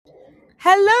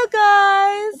Hello,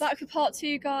 guys. We're back for part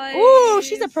 2, guys. Ooh,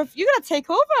 she's you're gonna take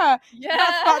over. Yeah.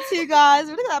 That's part 2, guys.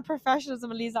 Look at that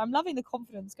professionalism, ELIZA. I'm loving the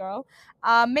confidence, girl.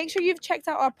 Make sure you've checked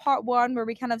out our part 1 where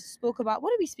we kind of spoke about, what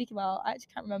did we speak about? I actually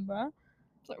can't remember.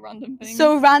 It's like random things.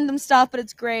 So random stuff, but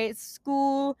it's great.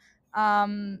 School,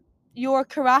 your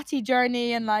karate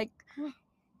journey, and like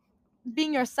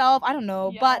being yourself. I don't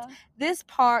know, but this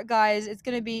part, guys, it's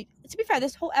gonna be, to be fair,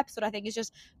 this whole episode I think is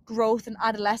just growth and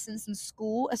adolescence in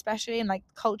school, especially in like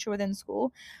culture within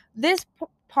school. This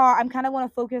part I'm kind of want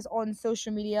to focus on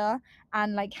social media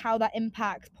and like how that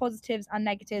impacts positives and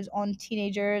negatives on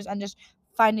teenagers, and just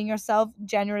finding yourself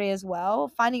generally as well,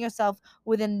 finding yourself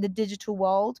within the digital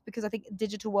world, because I think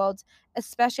digital world,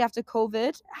 especially after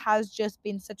COVID, has just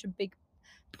been such a big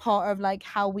part of like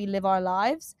how we live our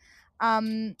lives.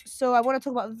 So I want to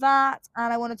talk about that,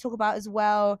 and I want to talk about as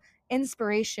well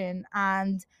inspiration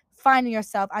and finding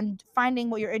yourself and finding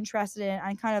what you're interested in,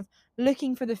 and kind of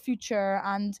looking for the future,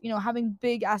 and having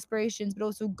big aspirations but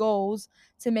also goals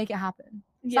to make it happen.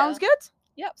 Sounds good?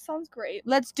 Yep, sounds great.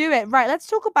 Let's do it. Right, let's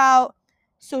talk about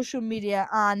social media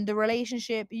and the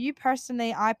relationship you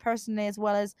personally, I personally, as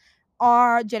well as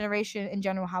our generation in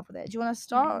general have with it. Do you want to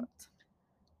start?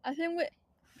 I think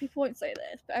people won't say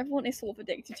this, but everyone is sort of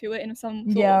addicted to it in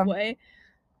some sort of way.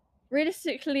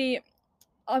 Realistically,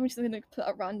 I'm just going to put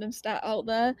a random stat out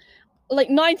there. Like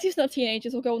 90% of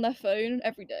teenagers will go on their phone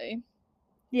every day.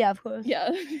 Yeah, of course. Yeah.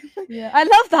 Yeah, I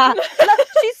love that.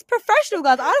 She's professional,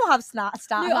 guys. I don't have stats.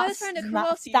 No, I just found it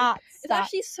karate. It's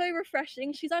actually so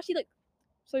refreshing. She's actually like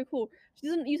so cool. She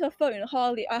doesn't use her phone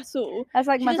hardly at all. That's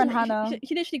like my friend Hannah.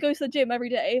 She literally goes to the gym every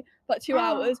day for like 2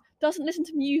 hours. Doesn't listen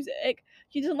to music.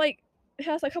 She doesn't like.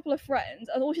 Has like, a couple of friends,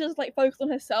 and all she does is like focus on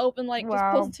herself and like just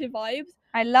positive vibes.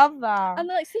 I love that. And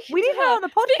like, we need her on the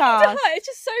podcast. It's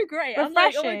just so great. I'm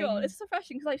like, oh my god, it's so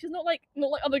refreshing, because like she's not like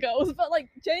other girls, but like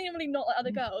genuinely not like other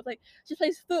girls. Like she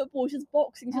plays football, she's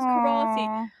boxing, she's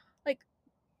karate. Like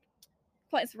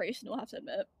quite inspirational, I have to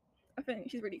admit. I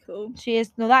think she's really cool. She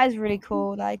is. No, that is really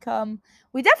cool. Like,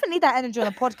 we definitely need that energy on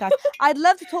the podcast. I'd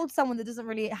love to talk to someone that doesn't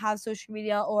really have social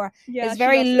media, or is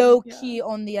very low key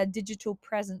on the digital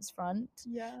presence front.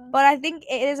 Yeah. But I think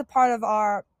it is a part of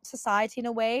our society in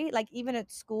a way. Like, even at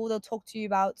school, they'll talk to you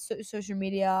about social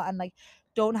media, and like,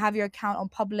 don't have your account on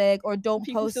public, or don't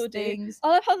post things.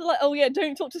 I love how they're like, oh yeah,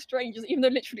 don't talk to strangers, even though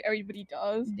literally everybody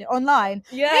does. Online.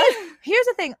 Yeah. Here's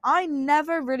the thing, I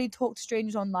never really talk to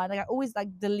strangers online. Like, I always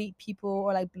like delete people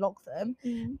or like block them.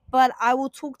 But I will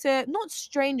talk to, not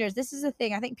strangers. This is the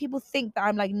thing. I think people think that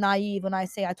I'm like naive when I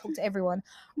say I talk to everyone.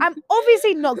 I'm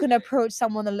obviously not going to approach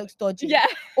someone that looks dodgy. Yeah.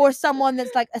 Or someone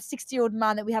that's like a 60-year-old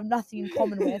man that we have nothing in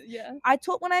common with. Yeah.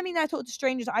 When I talk to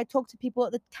strangers, I talk to people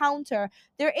at the counter.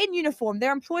 They're in uniform.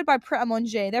 They're employed by Pret a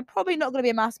Manger. They're probably not going to be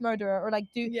a mass murderer or like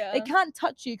they can't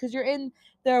touch you because you're in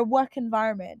their work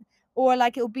environment. Or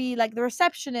like it'll be like the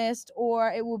receptionist,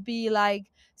 or it will be like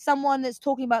someone that's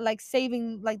talking about like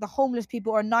saving like the homeless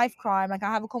people or knife crime. Like, I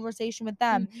have a conversation with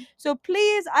them. So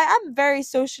please, I am very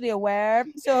socially aware.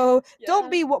 So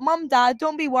don't be Mum, Dad,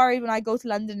 don't be worried when I go to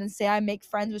London and say I make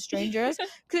friends with strangers,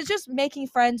 because it's just making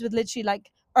friends with literally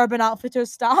like Urban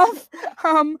Outfitters staff.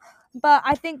 But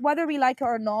I think whether we like it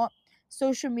or not,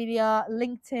 social media,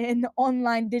 LinkedIn,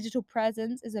 online digital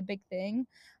presence is a big thing.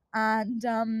 And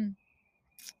was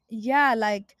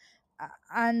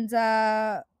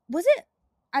it,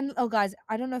 and oh guys,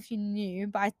 I don't know if you knew,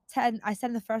 but I said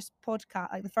in the first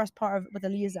podcast, like the first part of with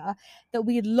ELIZA, that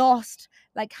we had lost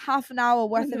like half an hour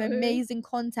worth of amazing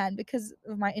content because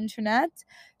of my internet.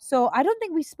 So I don't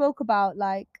think we spoke about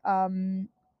like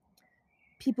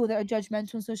people that are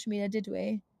judgmental on social media, did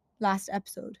we, last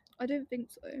episode? I don't think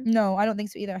so. No, I don't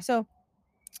think so either. So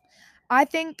I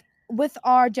think with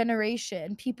our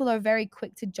generation, people are very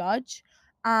quick to judge,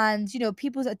 and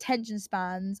people's attention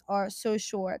spans are so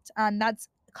short, and that's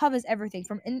covers everything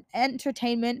from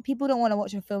entertainment. People don't want to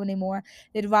watch a film anymore.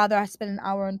 They'd rather spend an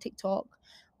hour on TikTok,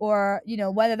 or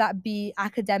whether that be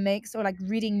academics or like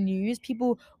reading news.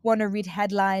 People want to read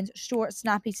headlines, short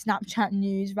snappy Snapchat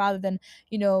news, rather than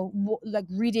like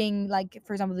reading, like,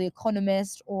 for example, The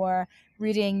Economist or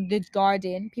reading The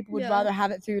Guardian. People would rather have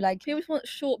it through like people want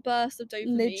short bursts of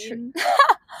dopamine.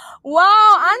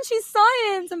 Wow, and she's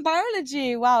science and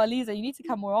biology. Wow, ELIZA, you need to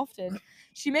come more often.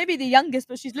 She may be the youngest,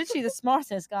 but she's literally the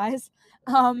smartest, guys.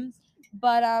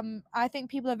 But I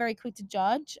think people are very quick to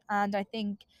judge, and I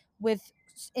think with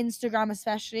Instagram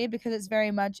especially, because it's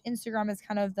very much, Instagram is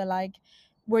kind of the like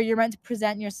where you're meant to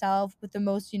present yourself with the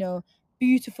most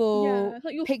beautiful it's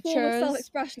like your pictures, form of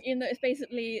self-expression, even though it's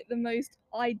basically the most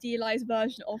idealized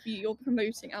version of you you're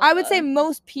promoting out I would say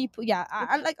most people,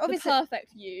 I like, obviously the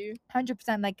perfect you.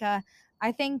 100%. Like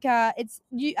I think it's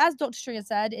you, as Dr. Stringer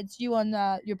said, it's you on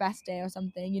your best day or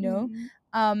something, you know.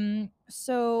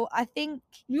 So I think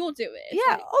we all do it.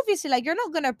 Yeah, obviously, like you're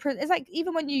not gonna. It's like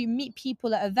even when you meet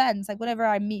people at events, like whenever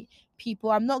I meet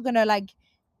people, I'm not gonna like,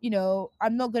 you know,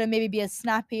 I'm not gonna maybe be as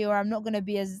snappy or I'm not gonna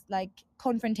be as like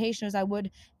confrontational as I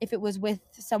would if it was with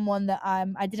someone that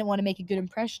I didn't want to make a good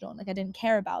impression on, like I didn't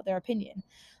care about their opinion.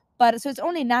 But so it's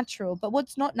only natural. But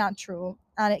what's not natural,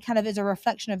 and it kind of is a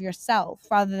reflection of yourself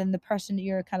rather than the person that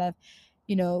you're kind of,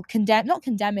 you know, not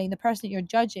condemning, the person that you're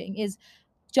judging is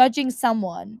judging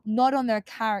someone not on their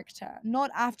character,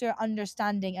 not after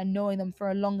understanding and knowing them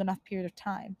for a long enough period of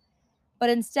time, but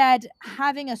instead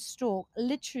having a stalk,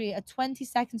 literally a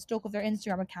 20-second stalk of their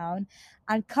Instagram account,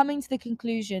 and coming to the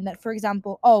conclusion that, for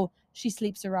example, oh, she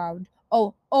sleeps around,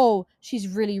 oh, she's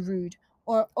really rude,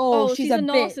 or oh, she's a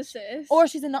bitch, narcissist,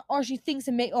 or she thinks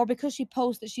or because she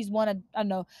posts that she's won I don't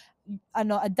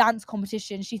know, a dance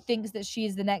competition, she thinks that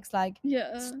she's the next like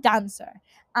dancer.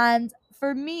 And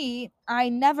for me, I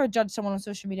never judge someone on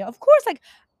social media. Of course, like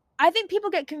I think people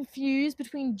get confused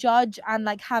between judge and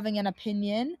like having an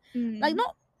opinion. Like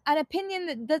not an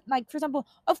opinion that like, for example,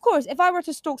 of course, if I were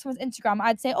to stalk someone's Instagram,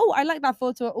 I'd say, oh, I like that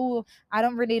photo, oh, I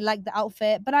don't really like the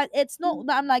outfit. But it's not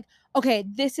that I'm like, okay,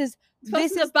 this is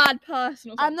a bad person or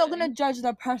something. I'm not gonna judge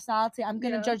their personality, I'm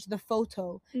gonna judge the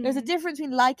photo. There's a difference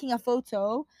between liking a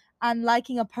photo and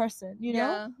liking a person, you know?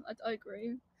 Yeah, I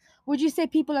agree. Would you say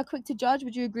people are quick to judge?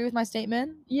 Would you agree with my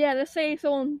statement? Yeah, let's say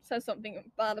someone says something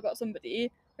bad about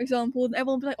somebody, for example, and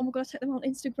everyone will be like, oh my god, check them out on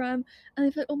Instagram, and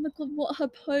they're like, oh my god, what her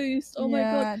post, oh my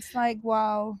god. It's like,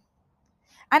 wow.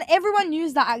 And everyone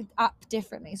use that app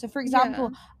differently. So for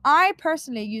example, I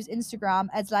personally use Instagram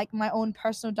as like my own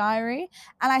personal diary,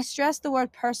 and I stress the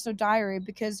word personal diary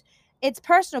because it's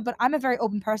personal, but I'm a very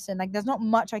open person. Like there's not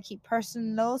much I keep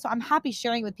personal, so I'm happy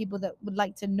sharing with people that would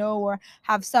like to know or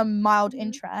have some mild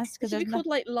interest. Because it should be called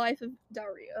like Life of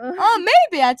Daria. Oh,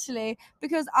 maybe actually,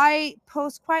 because I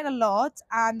post quite a lot,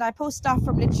 and I post stuff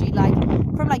from literally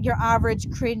like your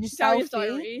average cringe Daria's selfie.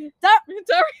 diary.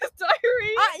 Daria's diary.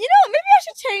 You know, maybe I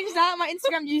should change that, my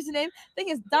Instagram username. Thing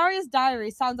is, Daria's diary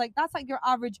sounds like that's like your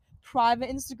average private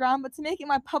Instagram, but to make it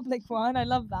my public one, I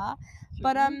love that.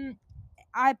 But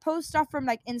I post stuff from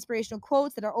like inspirational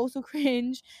quotes that are also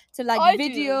cringe to like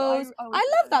videos. I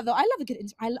love that though. I love a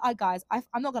good. Guys,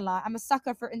 I'm not gonna lie. I'm a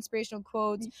sucker for inspirational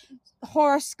quotes,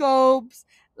 horoscopes,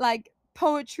 like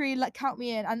poetry. Like count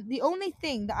me in. And the only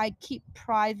thing that I keep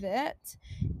private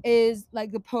is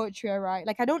like the poetry I write.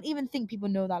 Like I don't even think people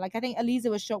know that. Like I think ELIZA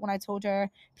was shocked when I told her.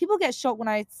 People get shocked when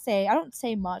I don't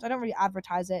say much. I don't really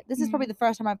advertise it. This is probably the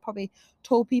first time I've probably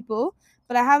told people.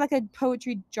 But I have like a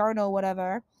poetry journal,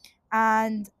 whatever.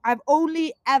 And I've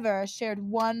only ever shared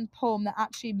one poem that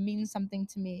actually means something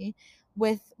to me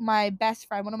with my best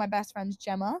friend, one of my best friends,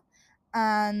 Gemma.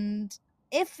 And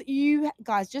if you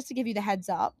guys, just to give you the heads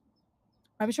up,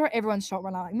 I'm sure everyone's shocked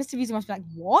right now. Like Mr. Visa must be like,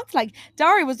 what? Like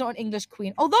Daria was not an English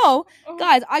queen. Although,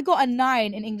 guys, I got a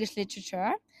 9 in English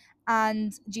literature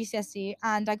and GCSE,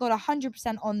 and I got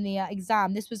 100% on the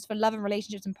exam. This was for love and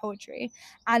relationships and poetry.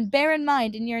 And bear in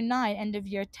mind, in year 9, end of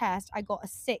year test, I got a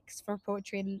 6 for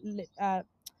poetry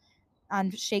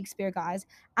and Shakespeare, guys.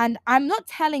 And I'm not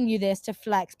telling you this to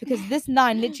flex because this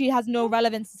 9 literally has no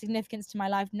relevance and significance to my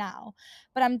life now.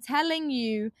 But I'm telling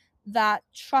you that,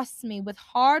 trust me, with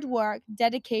hard work,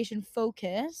 dedication,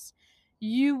 focus,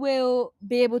 you will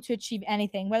be able to achieve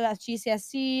anything, whether that's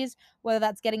GCSEs, whether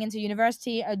that's getting into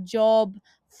university, a job,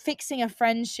 fixing a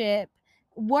friendship.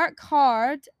 Work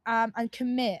hard and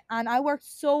commit. And I worked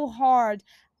so hard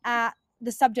at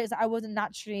the subjects that I wasn't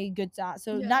naturally good at.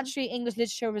 So naturally, English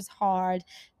literature was hard.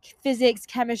 Physics,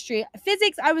 chemistry.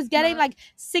 Physics, I was getting like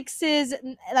 6s.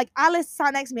 Like Alice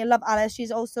sat next to me. I love Alice.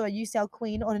 She's also a UCL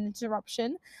queen on an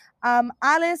interruption.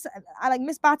 Alice, like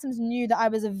Miss Battams knew that I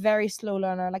was a very slow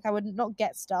learner. Like I would not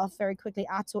get stuff very quickly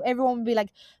at all. Everyone would be like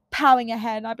powing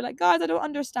ahead, and I'd be like, guys, I don't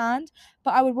understand.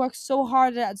 But I would work so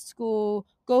hard at school,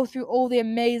 go through all the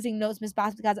amazing notes Miss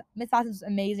Battams, guys. Miss Battams was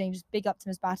amazing. Just big up to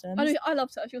Miss Battams. I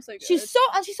loved her. She was so good. She's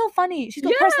so funny. She's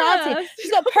got personality.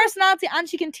 She's got personality, and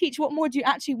she can teach. What more do you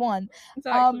actually want?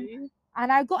 Exactly.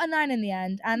 And I got a 9 in the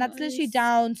end, and that's literally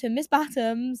down to Miss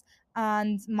Battams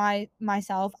and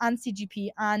myself and CGP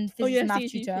and physics and math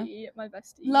tutor. My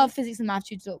bestie. Love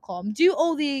physicsandmathtutor.com. Do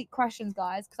all the questions,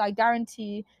 guys, because I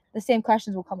guarantee the same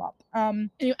questions will come up. And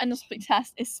your endoscopic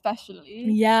test especially.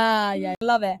 Yeah,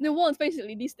 love it. The ones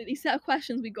basically these set of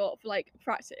questions we got for like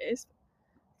practice.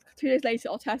 2 days later,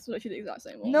 our test was actually the exact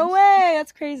same one. No way,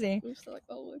 that's crazy. We were just like,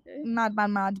 oh, okay. Mad.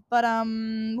 But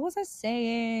what was I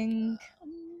saying?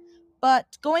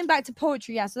 But going back to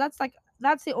poetry, yeah. So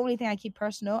that's the only thing I keep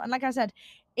personal. And like I said,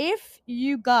 if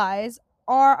you guys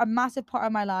are a massive part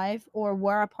of my life or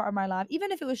were a part of my life,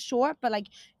 even if it was short, but like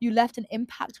you left an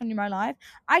impact on my life,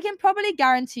 I can probably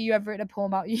guarantee you I've written a poem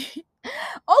about you.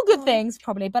 All good things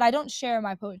probably, but I don't share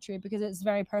my poetry because it's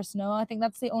very personal. I think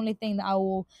that's the only thing that I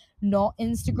will not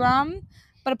Instagram.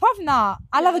 But apart from that,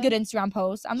 I love a good Instagram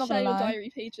post. I'm not Share gonna lie. your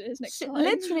diary pages next time.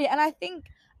 Literally, and I think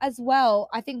as well,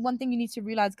 I think one thing you need to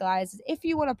realize, guys, is if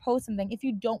you want to post something, if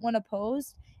you don't want to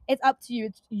post, it's up to you.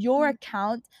 It's your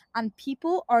account, and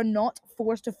people are not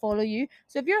forced to follow you.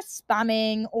 So if you're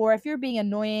spamming, or if you're being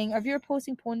annoying, or if you're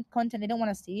posting content they don't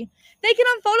want to see, they can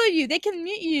unfollow you. They can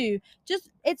mute you. Just,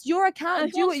 it's your account.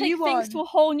 And do what you want. Things to a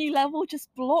whole new level.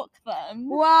 Just block them.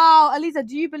 Wow, ELIZA,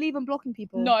 do you believe in blocking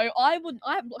people? No, I wouldn't.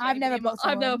 I've never blocked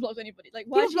someone. I've never blocked anybody. Like,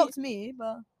 why people blocked me,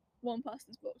 but one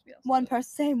person's blocked me. One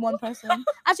person.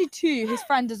 Actually, two. His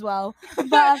friend as well. But this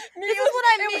is what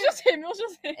I mean. It was just him. It was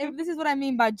just him. This is what I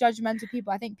mean by judgmental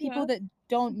people. I think people that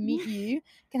don't meet you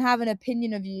can have an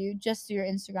opinion of you just through your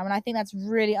Instagram, and I think that's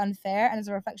really unfair, and it's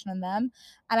a reflection on them.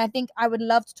 And I think I would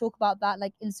love to talk about that,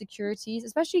 like insecurities,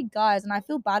 especially guys. And I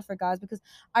feel bad for guys because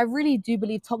I really do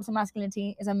believe toxic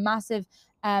masculinity is a massive,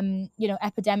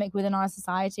 epidemic within our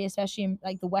society, especially in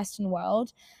like the Western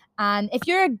world. And if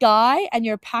you're a guy and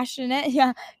you're passionate,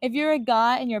 if you're a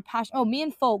guy and you're passionate, me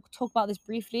and Folk talk about this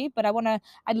briefly, but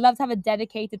I'd love to have a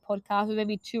dedicated podcast with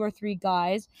maybe 2 or 3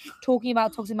 guys talking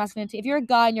about toxic masculinity. If you're a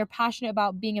guy and you're passionate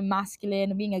about being a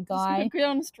masculine and being a guy, go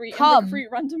on the street and recruit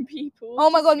random people. Oh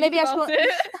my god, maybe I should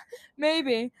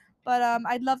maybe. But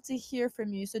I'd love to hear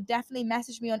from you. So definitely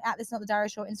message me on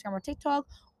 @thisnotthediaryshow Instagram or TikTok,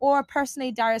 or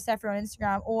personally Darius Sefer on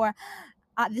Instagram, or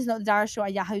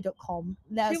 @thisnotthediaryshow@yahoo.com.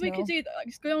 We could do that. Like,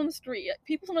 just go on the street. Like,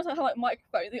 people sometimes have like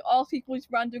microphones. They ask people these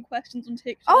random questions on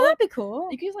TikTok. Oh, that'd be cool.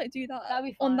 You could just like do that. That'd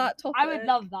be fun. On that topic. I would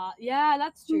love that. Yeah,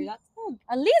 that's true. That's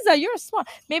ELIZA, you're smart.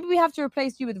 Maybe we have to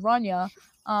replace you with Rania.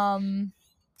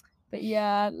 But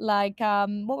yeah, like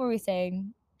what were we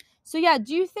saying? So yeah,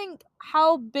 do you think,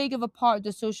 how big of a part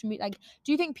does social media, like,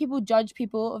 do you think people judge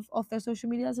people off their social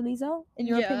medias, ELIZA, in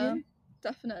your opinion?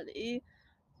 Definitely.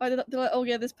 They're like, oh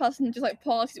yeah, this person just like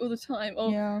parties all the time,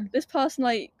 or this person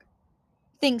like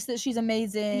thinks that she's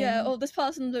amazing. Yeah, or this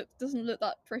person doesn't look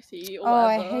that pretty, or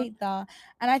whatever. I hate that.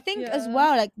 And I think as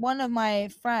well, like one of my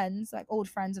friends, like old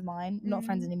friends of mine, not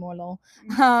friends anymore, lol.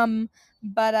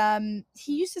 But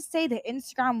he used to say that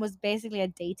Instagram was basically a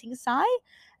dating site.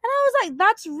 And I was like,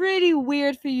 that's really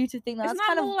weird for you to think that. Isn't that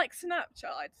kind of more like Snapchat,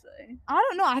 I'd say? I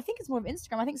don't know. I think it's more of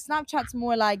Instagram. I think Snapchat's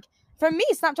more like, for me,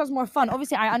 Snapchat's more fun.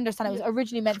 Obviously, I understand it was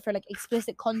originally meant for like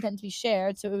explicit content to be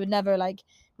shared, so it would never like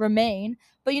remain.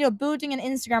 But building an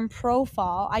Instagram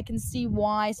profile, I can see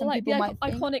why some people might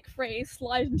think. Iconic phrase,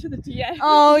 slide into the DM.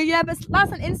 Oh yeah, but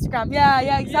that's on Instagram.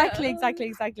 Yeah, exactly,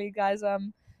 guys.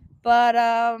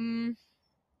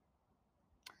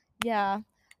 Yeah,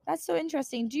 that's so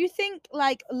interesting. Do you think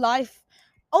like life?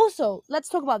 Also, let's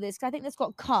talk about this because I think this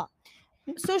got cut.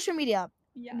 Social media.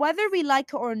 Yes. Whether we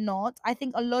like it or not, I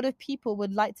think a lot of people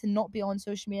would like to not be on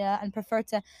social media and prefer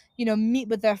to, meet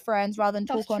with their friends rather than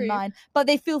talk online. But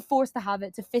they feel forced to have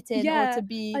it to fit in or to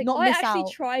be not miss out. I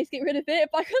actually tried to get rid of it,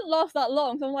 but I couldn't last that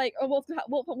long. So I'm like, oh, what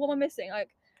am I missing? Like,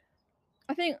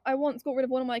 I think I once got rid of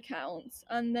one of my accounts,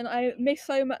 and then I missed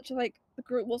so much of like the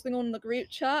group, what's going on in the group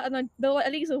chat, and then they're like,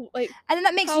 at least like, and then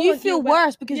that makes you feel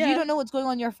worse because you don't know what's going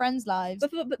on in your friends' lives.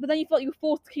 But then you feel like you're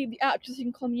forced to keep the app just so you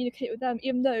can communicate with them,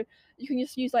 even though you can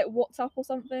just use like WhatsApp or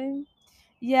something.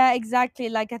 Yeah, exactly.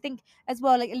 Like I think as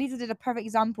well, like ELIZA did a perfect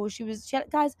example.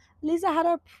 Guys, ELIZA had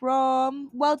her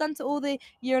prom. Well done to all the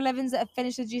year 11s that have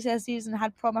finished the GCSEs and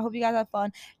had prom. I hope you guys had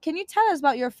fun. Can you tell us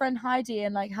about your friend Heidi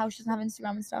and like how she doesn't have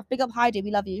Instagram and stuff? Big up Heidi,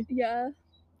 we love you.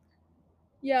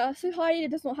 Yeah, so Heidi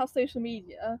does not have social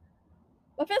media.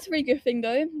 I think that's a really good thing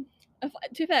though. To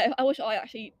be fair, I wish I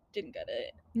actually didn't get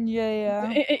it.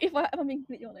 Yeah. If I'm being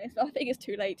completely honest, I think it's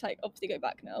too late to like obviously go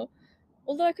back now.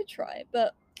 Although I could try,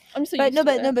 but I'm so used to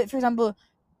it. But for example,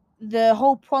 the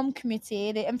whole prom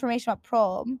committee, the information about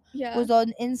prom was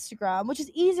on Instagram, which is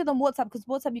easier than WhatsApp because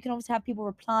WhatsApp you can obviously have people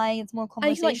replying. It's more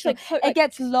conversation. It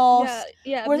gets lost.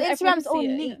 Yeah. Whereas Instagram's all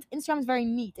neat. Instagram's very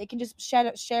neat. It can just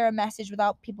share a message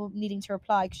without people needing to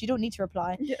reply because you don't need to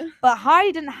reply. Yeah. But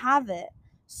Heidi didn't have it,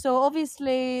 so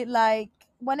obviously, like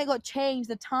when it got changed,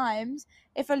 the times,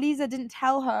 if ELIZA didn't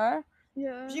tell her.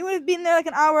 Yeah. She would have been there like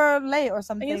an hour late or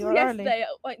something. Or yesterday,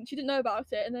 like she didn't know about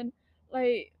it, and then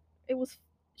like it was.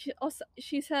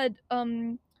 She said,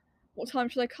 what time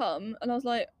should I come? And I was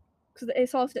like, because it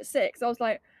started at 6. I was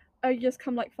like, oh, you just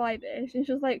come like 5ish. And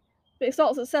she was like, but it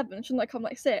starts at 7. Shouldn't I come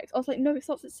like 6? I was like, no, it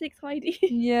starts at 6, Heidi.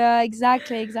 Yeah,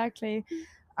 exactly.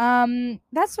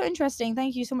 That's so interesting.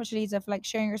 Thank you so much, ELIZA, for like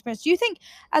sharing your experience. Do you think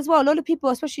as well a lot of people,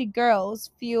 especially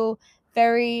girls, feel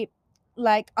very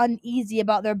like uneasy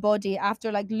about their body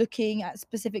after like looking at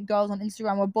specific girls on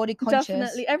Instagram or body conscious?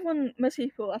 Definitely. Most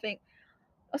people, I think,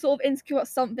 are sort of insecure about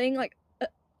something, like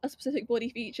a specific body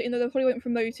feature, even though they probably won't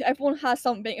promote it. Everyone has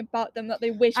something about them that they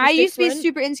wish was I used to be different.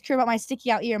 super insecure about my sticky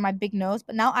out ear and my big nose,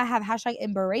 but now I have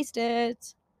 #embraced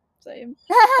it. Same.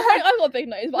 I've got a big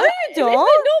nose, but No, you it's don't.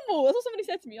 normal. That's what somebody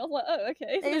said to me. I was like, oh,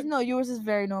 okay. It's no, yours is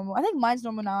very normal. I think mine's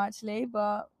normal now, actually,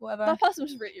 but whatever. That person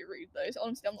was really rude, though. So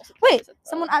honestly, I'm not surprised. Wait, they said that.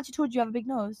 someone actually told you you have a big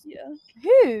nose? Yeah.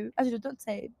 Who? Actually, don't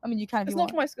say. I mean, you can if It's you not want.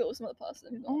 from my school. It's some other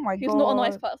person. Oh my god. He's not a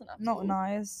nice person at all. Not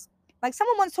nice. Like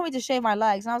someone once told me to shave my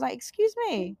legs, and I was like, "Excuse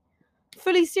me."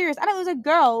 Fully serious. And it was a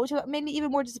girl, which made me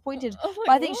even more disappointed. I was like,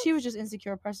 But I think what? she was just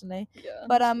insecure personally. Yeah.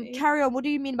 But honestly. carry on. What do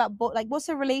you mean about like what's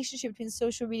the relationship between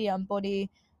social media and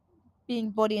being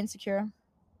body insecure?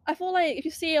 I feel like if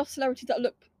you see a celebrity that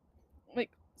look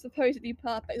like supposedly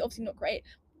perfect, it's obviously not great.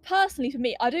 Personally, for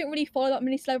me, I don't really follow that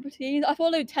many celebrities. I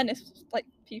follow tennis like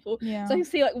people, Yeah. so I can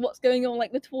see like what's going on,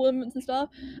 like the tournaments and stuff.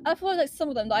 I follow like some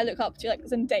of them that I look up to, like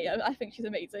Zendaya. I think she's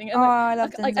amazing. And, I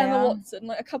love like Emma Zendaya. Watson,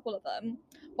 like a couple of them.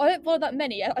 But I don't follow that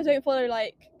many. I don't follow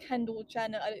like Kendall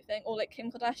Jenner, I don't think, or like Kim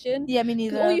Kardashian. Yeah, me 'Cause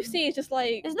neither. all you see is just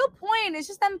like There's no point. It's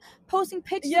just them posting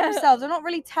pictures Yeah. of themselves. They're not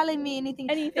really telling me anything.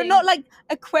 They're anything. not like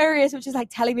Aquarius, which is like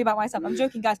telling me about myself. I'm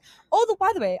joking, guys. Oh,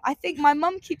 by the way, I think my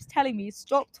mum keeps telling me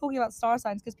stop talking about star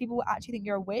signs because people will actually think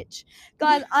you're a witch.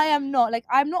 Guys, I am not. Like,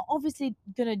 I'm not obviously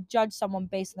gonna judge someone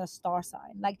based on a star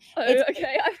sign. Like, Oh, it's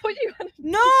okay. I thought you were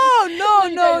no. you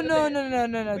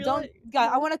don't, Don't, like- guys.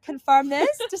 I want to confirm this.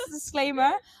 Just a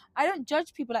disclaimer. I don't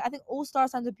judge people. Like, I think all star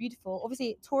signs are beautiful.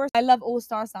 Obviously, Taurus. I love all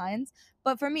star signs,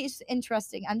 but for me, it's just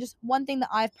interesting. And just one thing that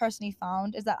I've personally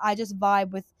found is that I just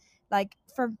vibe with, like,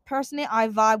 I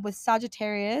vibe with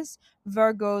Sagittarius,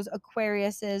 Virgos,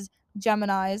 Aquariuses,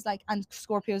 Geminis, like, and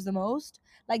Scorpios the most.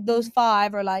 Like, those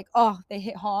 5 are like, oh, they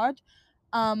hit hard.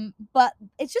 But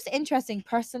it's just interesting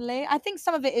personally. I think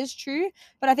some of it is true,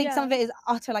 but I think some of it is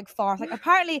utter like farce. Like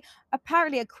apparently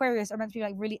Aquarius are meant to be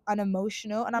like really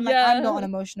unemotional, and I'm like, I'm not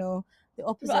unemotional. The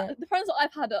opposite. But the friends that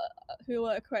I've had who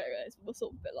were Aquarius were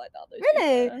sort of a bit like that. Though,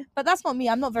 Really? But that's not me.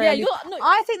 I'm not very. Yeah, you're not.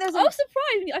 I think there's. I was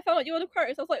surprised when I found out you were an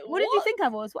Aquarius. I was like, what did you think I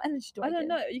was? What energy do I don't give?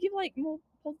 know. You give like more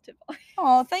positive vibes.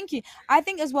 Oh, thank you. I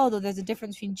think as well though, there's a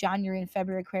difference between January and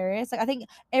February Aquarius. Like I think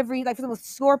every like for example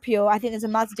Scorpio, I think there's a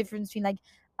massive difference between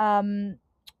like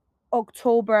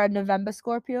October and November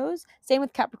Scorpios. Same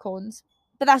with Capricorns.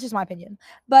 But that's just my opinion.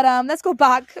 But let's go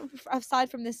back aside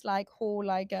from this like whole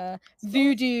like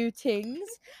voodoo things.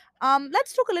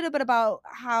 Let's talk a little bit about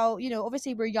how, you know,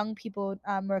 obviously we're young people,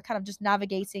 we're kind of just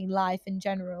navigating life in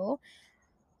general.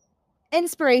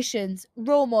 Inspirations,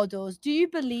 role models. Do you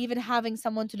believe in having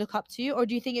someone to look up to, or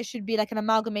do you think it should be like an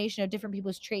amalgamation of different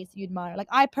people's traits that you admire? Like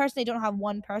I personally don't have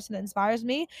one person that inspires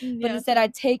me, but instead I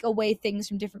take away things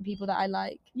from different people that I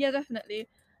like. Yeah, definitely.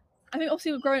 I think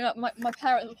obviously growing up, my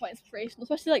parents were quite inspirational,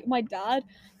 especially like my dad.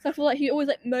 So I feel like he always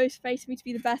like motivated me to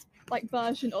be the best like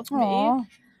version of me.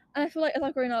 And I feel like as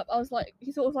I growing up, I was like,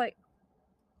 he sort of like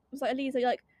was like, ELIZA,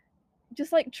 like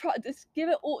just like try, just give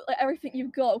it all, like everything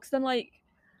you've got, because then like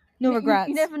no regrets.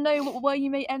 You never know where you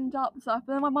may end up and stuff.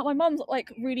 But then my mum's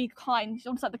like really kind. She's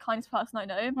almost like the kindest person I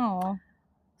know. Aww.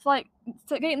 It's like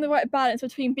getting the right balance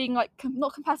between being like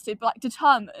not competitive but like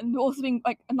determined, but also being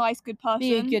like a nice, good person.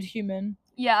 Be a good human.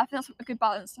 Yeah, I think that's a good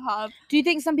balance to have. Do you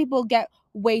think some people get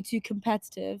way too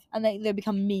competitive and they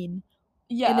become mean?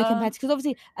 Yeah. In the competitive, because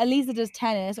obviously ELIZA does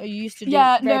tennis, or you used to do.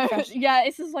 Yeah, no, yeah,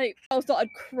 it's just like I started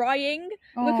crying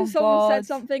because someone said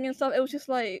something and stuff. It was just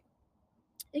like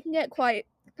it can get quite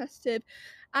competitive,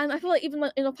 and I feel like even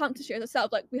in Northamptonshire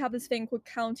itself, like we have this thing called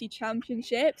county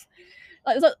championships.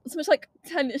 Like there's like so much like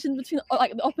tension between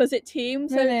like the opposite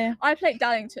teams. So really? I play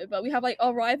Darlington, but we have like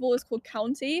our rival is called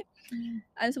County,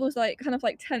 and so it was like kind of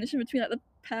like tension between like the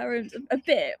parents a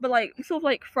bit, but like sort of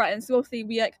like friends. So obviously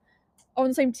we like are on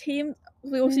the same team.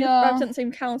 We also represent the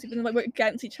same county, but then like we're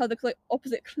against each other because like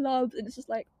opposite clubs, and it's just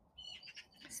like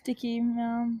sticky.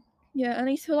 Yeah, and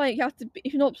I feel like you have to be,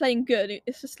 if you're not playing good,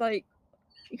 it's just like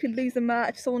you could lose a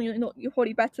match. Someone you're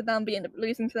probably better than, but you end up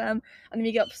losing to them, and then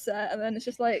you get upset, and then it's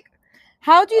just like.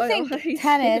 How do you think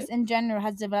tennis in general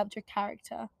has developed your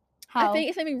character? How? I think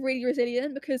it's made me really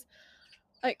resilient because,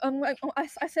 like,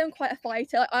 I say I'm quite a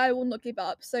fighter. Like, I will not give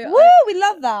up. So we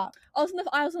love that. I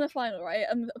was in the final, right,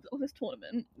 of this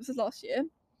tournament. This is last year.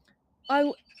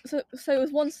 So it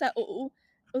was 1 set all.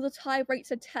 It was a tie break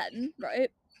to 10,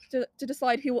 right, to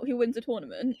decide who wins the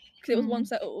tournament because it was 1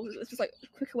 set all. It was just like a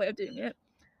quicker way of doing it.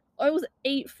 I was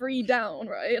 8-3 down,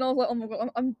 right, and I was like, oh my god,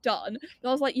 I'm done. And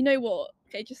I was like, you know what?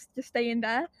 okay, just stay in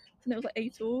there. And it was like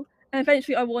 8-all. And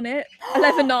eventually I won it,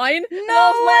 11-9. No and way!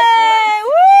 I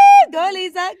was like, Woo! Go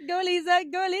Lisa! Go Lisa!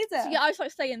 Go Lisa! So yeah, I just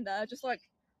like stay in there, just like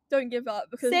don't give up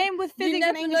because Same with you physics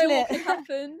and never English know lit. what can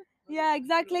happen. Yeah,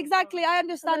 exactly. I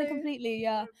understand it Hello. completely.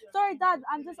 Yeah. Sorry, Dad.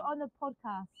 I'm just on the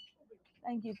podcast.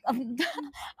 Thank you. I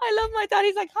love my dad.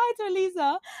 He's like, hi to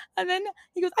Eliza. And then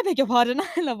he goes, I beg your pardon.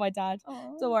 I love my dad.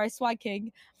 Aww. Don't worry, swag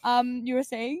king. You were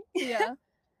saying? Yeah.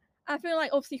 I feel like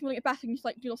obviously if you want to get back and just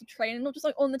like do lots of training, not just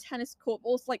like on the tennis court, but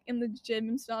also like in the gym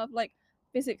and stuff, like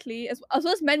physically as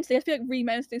well as mentally. I feel like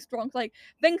mentally strong. Like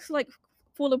things like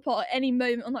fall apart at any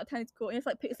moment on that tennis court, and you just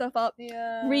like pick yourself up,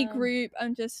 regroup,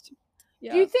 and just.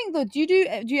 Yeah. Do you think though? Do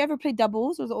you ever play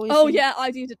doubles, or is it always? Oh yeah,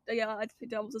 I do. Yeah, I do play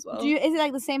doubles as well. Is it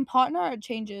like the same partner or it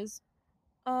changes?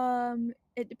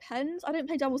 It depends. I don't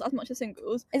play doubles as much as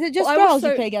singles. Is it just girls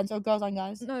you play against, or girls and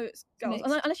guys? No, it's girls.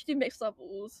 Unless you do mixed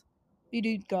doubles. You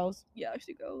do girls. Yeah, I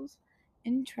do girls.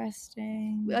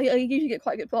 Interesting. I usually get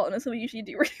quite good partners, so we usually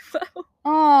do really well.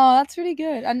 Oh, that's really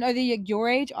good. And are they like your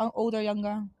age, older, or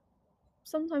younger?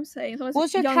 Sometimes same.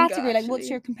 What's your younger, category? Actually. Like, what's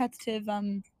your competitive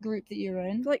group that you're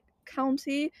in? Like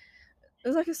county.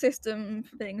 There's like a system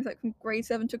for things like from grade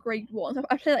 7 to grade 1. So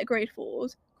I play like grade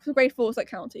 4s. So grade 4 is like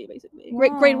county basically.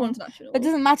 Wow. Grade 1 international. But it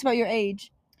doesn't matter about your age.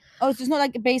 Oh, so it's not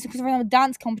like basic, because for example,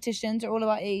 dance competitions are all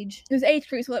about age. There's age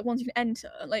groups for like ones you can enter.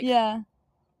 Like yeah.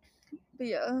 But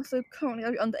yeah, so currently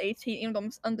I'll be under 18, even though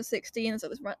I'm under 16,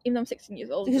 so even though I'm 16 years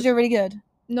old. Because you're really good.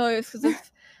 No, it's because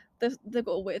they've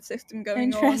got a weird system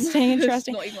going interesting. It's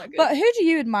not even that good. But who do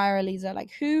you admire, Eliza?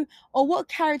 Like who, or what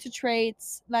character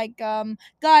traits? Like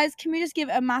guys, can we just give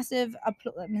a massive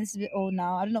applause? I mean, this is a bit old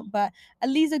now. I don't know, but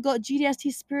Eliza got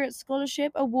GDST Spirit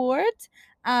Scholarship Award,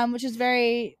 which is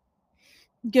very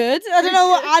good. I don't know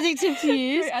what adjective to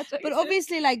use, but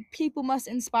obviously, like people must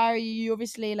inspire you. You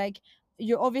obviously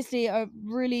you're obviously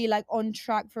really like on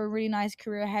track for a really nice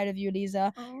career ahead of you,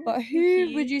 Eliza. But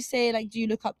who would you say like do you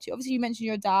look up to? Obviously, you mentioned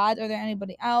your dad. Are there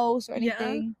anybody else or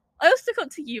anything? I also look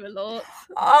up to you a lot.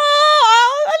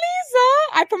 Oh,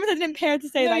 Eliza! I promise I didn't pay her to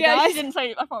say that, guys. She didn't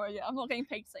say it. I promise. Yeah, I'm not getting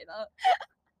paid to say that.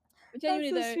 But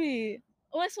genuinely, that's so sweet.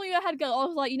 When I saw you had girl, I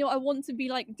was like, I want to be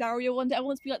like Dario one day. I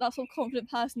want to be like that sort of confident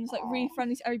person who's like really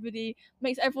friendly to everybody,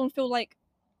 makes everyone feel like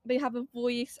they have a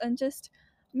voice, and just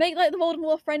make like the world a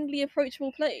more friendly,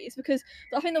 approachable place. Because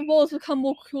I think the world's become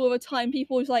more cruel over time.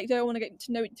 People just like don't want to get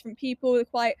to know different people. They're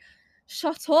quite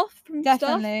shut off from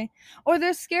stuff. Or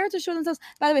they're scared to show themselves.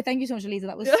 By the way, thank you so much, Eliza.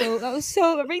 That was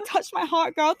so it really touched my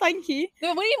heart, girl. Thank you.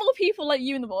 No, we need more people like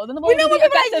you in the world, and the world we need more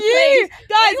people like you,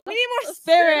 guys. We need more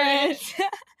spirits.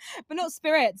 But not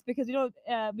spirits, because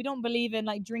we don't believe in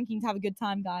like drinking to have a good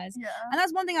time, guys. Yeah. And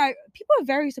that's one thing people are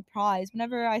very surprised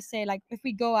whenever I say, like, if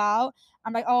we go out,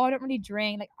 I'm like, oh, I don't really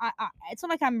drink. Like I it's not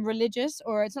like I'm religious,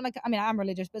 or it's not like, I mean, I'm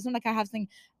religious, but it's not like I have something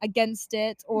against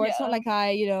it, or it's not like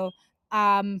I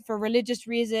for religious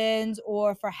reasons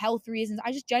or for health reasons.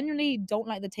 I just genuinely don't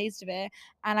like the taste of it,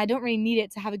 and I don't really need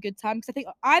it to have a good time, because I think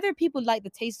either people like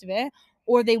the taste of it,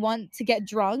 or they want to get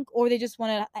drunk, or they just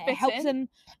want to help them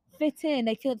fit in,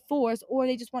 they feel forced, or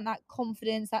they just want that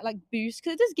confidence, that like boost,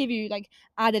 because it does give you like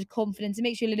added confidence. It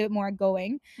makes you a little bit more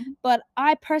outgoing. But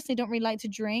I personally don't really like to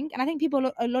drink, and I think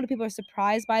a lot of people are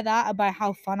surprised by that, about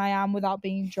how fun I am without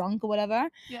being drunk or whatever.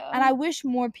 And I wish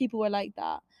more people were like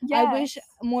that. I wish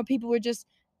more people were just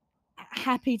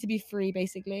happy to be free,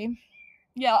 basically.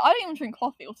 Yeah, I don't even drink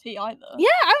coffee or tea either. Yeah,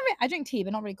 I drink tea,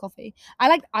 but not really coffee. I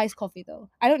like iced coffee though.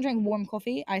 I don't drink warm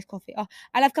coffee, iced coffee. Oh,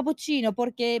 I love cappuccino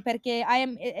perché I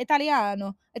am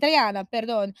italiana,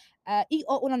 perdon. Io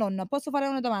ho una nonna. Posso fare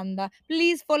una domanda?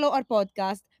 Please follow our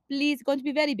podcast. Please, going to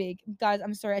be very big. Guys,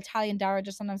 I'm sorry, Italian Dara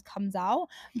just sometimes comes out.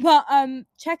 But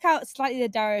check out Slightly the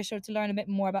Dara show to learn a bit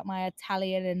more about my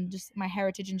Italian and just my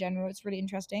heritage in general. It's really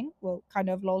interesting. Well, kind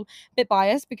of lol. Bit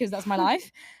biased because that's my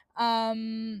life.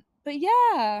 But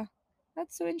yeah,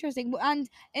 that's so interesting. And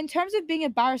in terms of being a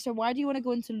barrister, why do you want to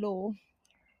go into law?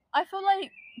 I feel like,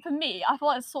 for me, I feel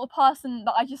like the sort of person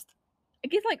that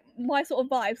it gives like my sort of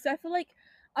vibe. So I feel like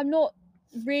I'm not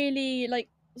really like,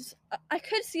 I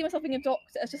could see myself being a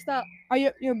doctor. It's just that. Oh,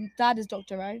 your dad is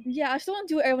doctor, right? Yeah, I still want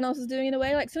to do what everyone else is doing in a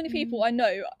way. Like so many people I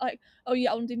know, like, oh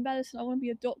yeah, I want to do medicine. I want to be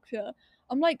a doctor.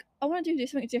 I'm like, I want to do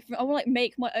something different. I want to like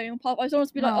make my own path. I just want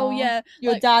to be like, oh yeah,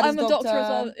 your dad is I'm a doctor as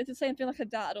well. It's the same thing like a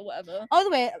dad or whatever. Oh, the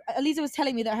way Eliza was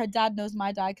telling me that her dad knows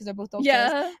my dad because they're both doctors.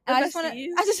 Yeah, and I just want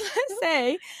to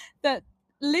say that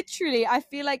literally, I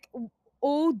feel like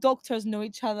all doctors know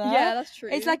each other. Yeah, that's true.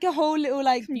 It's like a whole little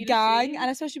like gang, and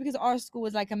especially because our school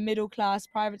is like a middle class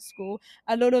private school,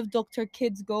 a lot of doctor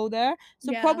kids go there.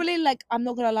 So probably like, I'm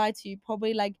not gonna lie to you,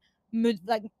 probably like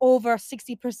over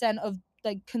 60% of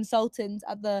like consultants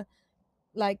at the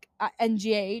like at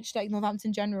NGH, like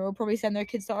Northampton General, probably send their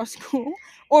kids to our school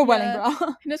or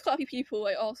Wellingborough. There's quite a few people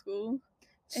at our school.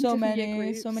 So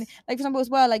many. Like, for example, as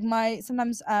well, like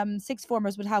sometimes sixth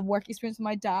formers would have work experience with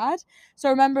my dad. So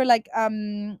I remember like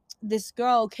this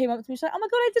girl came up to me, she's like, oh my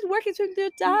god, I did work experience with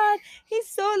your dad, he's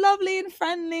so lovely and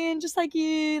friendly and just like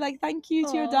you, like thank you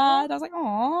to your dad. I was like,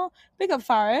 aw, big up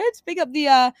Farid, big up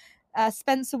the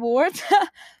Spence Award.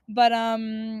 But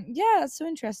yeah, that's so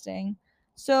interesting.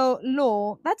 So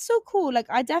law, that's so cool. Like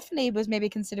I definitely was maybe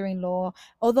considering law,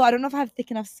 although I don't know if I have thick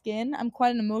enough skin. I'm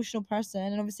quite an emotional person,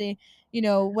 and obviously, you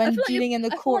know, when dealing in the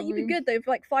courtroom, I feel like you'd be good though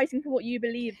for like fighting for what you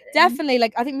believe in. Definitely,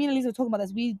 like I think me and ELIZA were talking about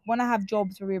this. We want to have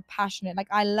jobs where we're passionate. Like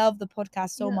I love the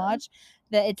podcast so much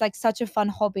that it's like such a fun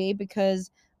hobby, because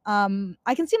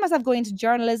I can see myself going into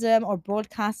journalism or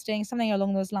broadcasting, something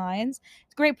along those lines.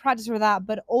 It's great practice for that,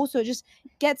 but also it just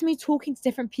gets me talking to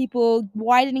different people,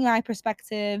 widening my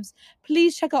perspectives.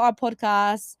 Please check out our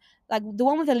podcasts. Like the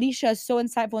one with Alicia is so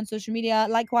insightful on social media.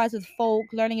 Likewise with Folk,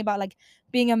 learning about like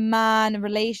being a man,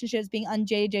 relationships, being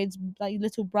JJ's like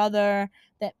little brother,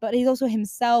 that but he's also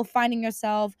himself, finding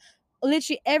yourself.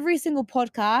 Literally every single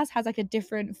podcast has like a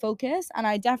different focus, and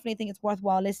I definitely think it's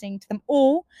worthwhile listening to them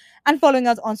all and following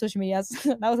us on social medias.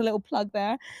 That was a little plug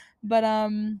there. But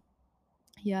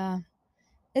yeah,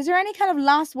 is there any kind of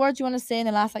last words you want to say in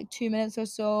the last like 2 minutes or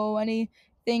so?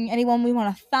 Anything, anyone we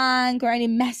want to thank, or any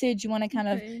message you want to kind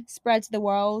of spread to the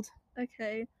world?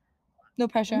 Okay, no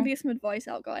pressure. I'm gonna get some advice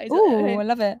out, guys. Ooh, I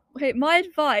love it. Okay, my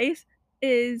advice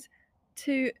is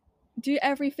to do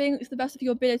everything to the best of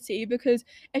your ability, because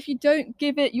if you don't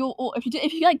give it your all, if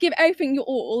you like give everything your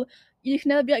all, you can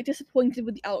never be like disappointed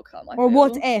with the outcome. I feel.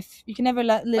 What if you can never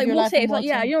live like, your life? What if? Like,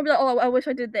 yeah, you don't be like, oh, I wish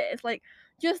I did this. Like,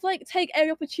 just like take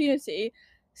every opportunity,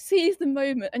 seize the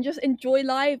moment, and just enjoy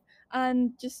life,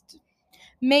 and just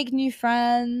make new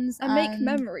friends and make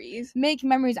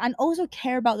memories and also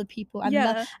care about the people. And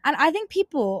and I think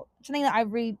people, something that I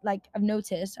really like, I've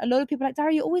noticed a lot of people are like,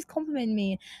 Dara, you always compliment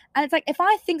me, and it's like if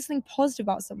I think something positive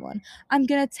about someone, I'm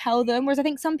gonna tell them. Whereas I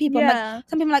think some people, I'm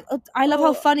like, oh, I love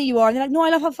how funny you are, and they're like, no, I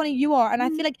love how funny you are. And I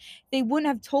feel like they wouldn't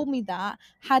have told me that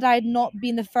had I not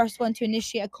been the first one to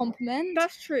initiate a compliment.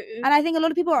 That's true. And I think a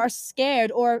lot of people are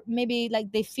scared, or maybe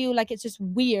like they feel like it's just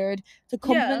weird to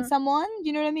compliment someone. Do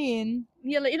you know what I mean?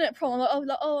 Yeah, like you don't prom, like,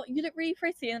 oh, you look really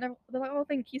pretty, and they're like, oh,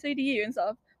 thank you, so do you, and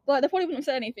stuff. But like, they probably wouldn't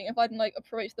say anything if I'd like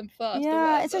approached them first.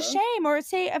 Yeah, it's a shame. Or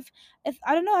say if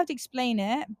I don't know how to explain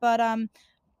it, but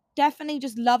definitely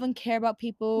just love and care about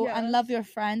people, and love your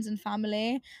friends and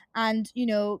family, and you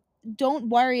know, don't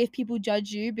worry if people judge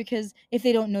you, because if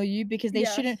they don't know you, because they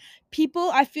shouldn't.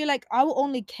 People, I feel like I will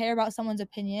only care about someone's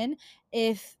opinion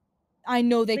if I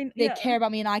know they care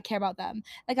about me and I care about them.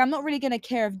 Like I'm not really gonna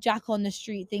care if Jack on the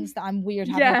street thinks that I'm weird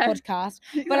having a podcast,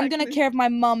 but I'm gonna care if my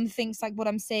mum thinks like what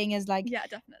I'm saying is like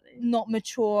definitely not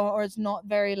mature, or it's not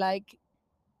very like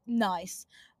nice.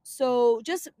 So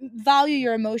just value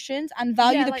your emotions and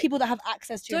value the people that have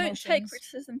access to your emotions. Don't take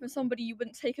criticism from somebody you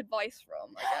wouldn't take advice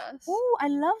from, I guess. Oh, I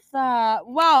love that.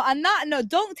 Wow. And that, no,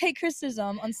 don't take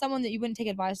criticism on someone that you wouldn't take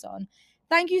advice on.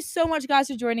 Thank you so much, guys,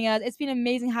 for joining us. It's been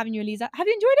amazing having you, ELIZA. Have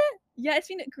you enjoyed it? Yeah, it's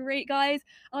been great, guys.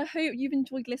 I hope you've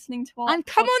enjoyed listening to our And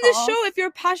come on the show if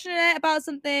you're passionate about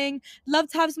something. Love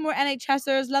to have some more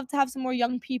NHSers. Love to have some more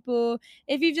young people.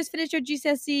 If you've just finished your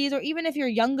GCSEs, or even if you're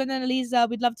younger than ELIZA,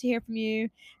 we'd love to hear from you.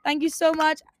 Thank you so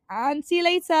much, and see you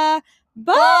later.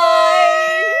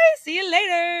 Bye. See you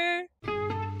later.